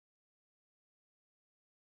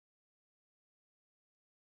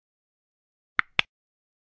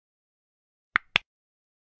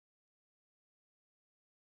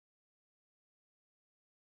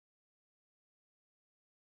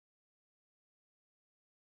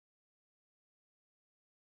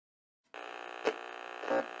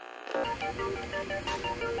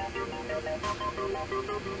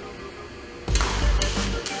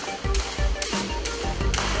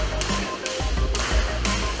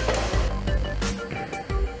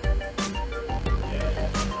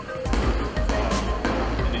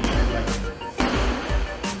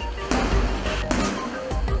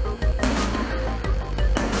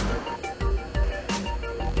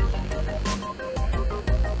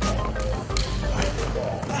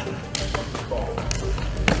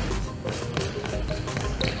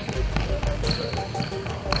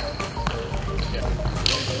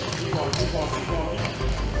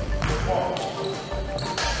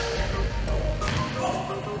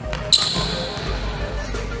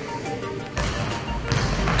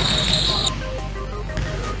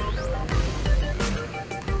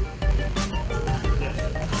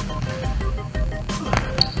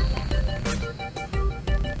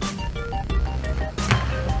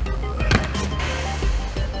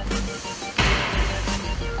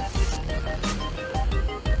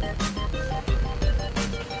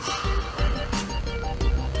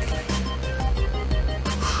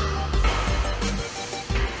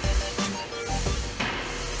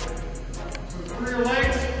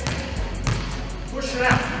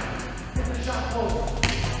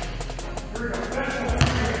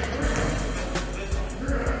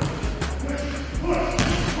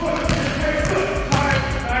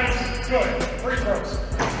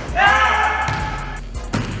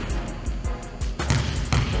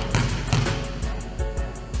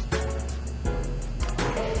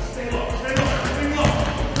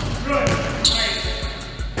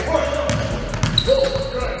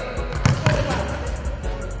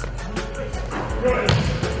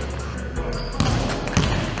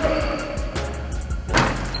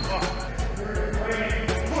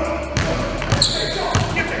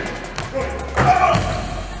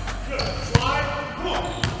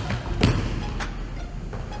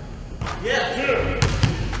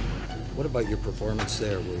What about your performance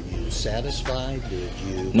there? Were you satisfied? Did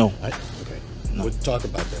you? No. Okay. No. Well, talk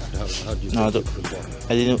about that. How did you think you performed?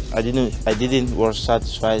 I didn't was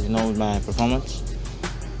satisfied, with my performance.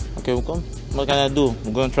 Okay, we'll come. What can I do?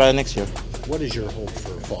 We're gonna try next year. What is your hope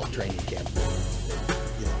for fall training camp?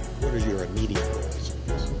 What are your immediate goals?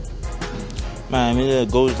 My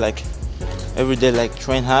immediate goal is like every day, like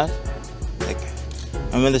train hard. Like,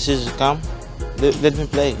 and when the season come, let me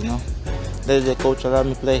play. Let the coach allow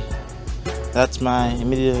me play. That's my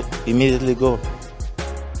immediately goal.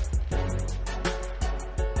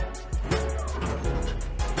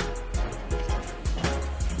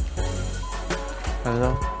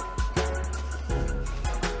 Hello.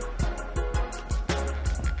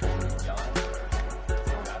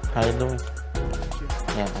 How you doing?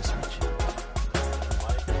 Yeah, nice to meet you.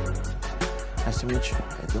 Nice to meet you.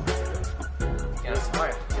 How you doing? Yeah, that's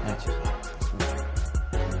hard. Nice to meet you.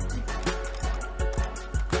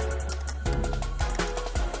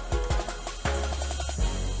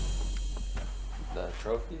 The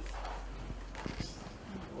trophies?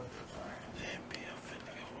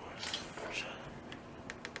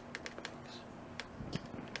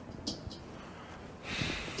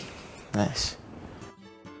 Nice.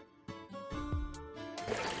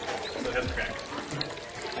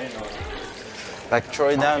 Like throw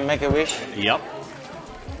it down, make a wish. Yep.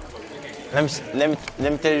 Let me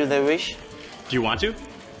tell you the wish. Do you want to?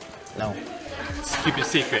 No. Let's keep it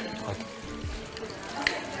secret. Okay.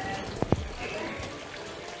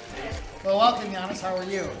 Well, welcome, Giannis. How are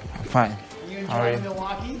you? Fine. Are you How are enjoying you?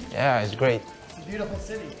 Milwaukee? Yeah, it's great. It's a beautiful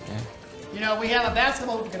city. Yeah. You know, we have a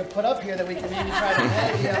basketball we're going to put up here that we can maybe try to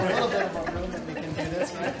play. We have a little bit of a room that we can do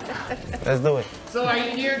this. Right? Let's do it. So, are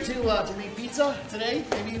you here to make pizza today?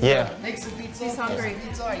 Maybe make some pizza. He's hungry.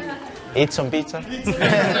 Pizza. Are you... Eat some pizza. Pizza.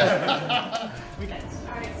 Alright,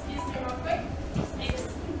 excuse me real quick.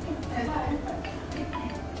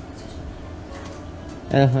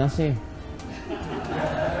 Assim.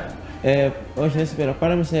 Όχι, δεν σπέρα.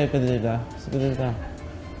 Πάρε με σε 5 λεπτά. Σε 5 λεπτά.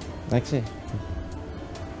 Εντάξει.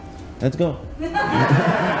 Let's go.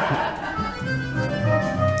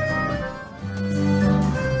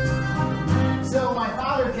 So, my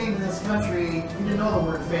father came to this country. He didn't know the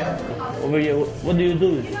word failure. Over here, what do you do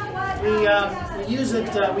with it? We use it,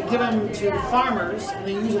 we give them to farmers, and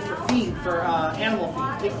they use it for feed, for animal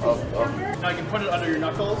feed, pig feed. Now you can put it under your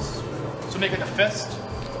knuckles. So make like a fist.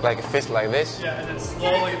 Like a fist like this? Yeah, and then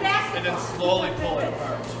slowly pull it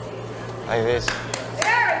apart. Like this.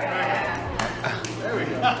 There we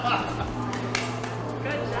go.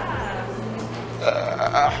 Good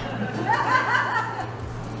job.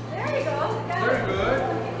 There you go. Very good.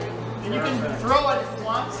 And you can throw it if you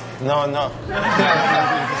want. No.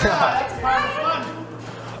 That's part of fun.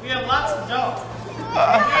 We have lots of dough.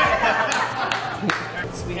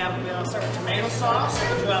 So we want to start with tomato sauce. Do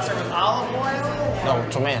you want to start with olive oil? No,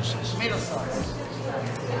 tomato sauce. Tomato sauce.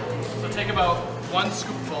 So take about 1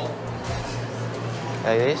 scoopful.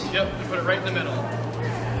 Like this? Yep, you put it right in the middle.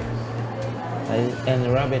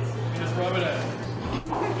 And rub it. You just rub it in.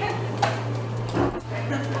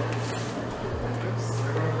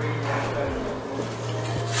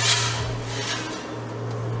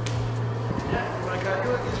 What I gotta do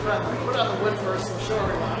is put it on the wood first and show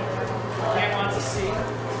everyone. Can't want to see.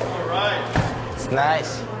 All right. It's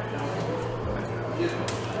nice.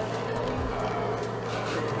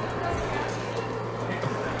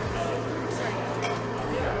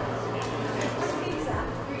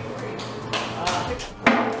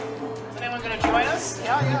 Is anyone gonna join us?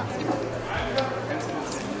 Yeah.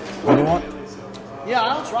 What do you want? Yeah,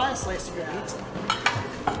 I'll try a slice of your pizza.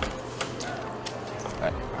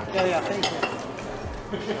 Yeah, thank you.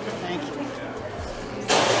 Thank you.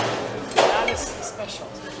 That is special.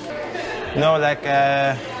 No, like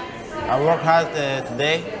I work hard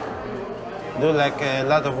today. Do like a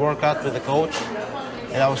lot of workout with the coach,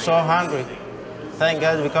 and I was so hungry. Thank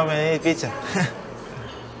God we come and eat pizza.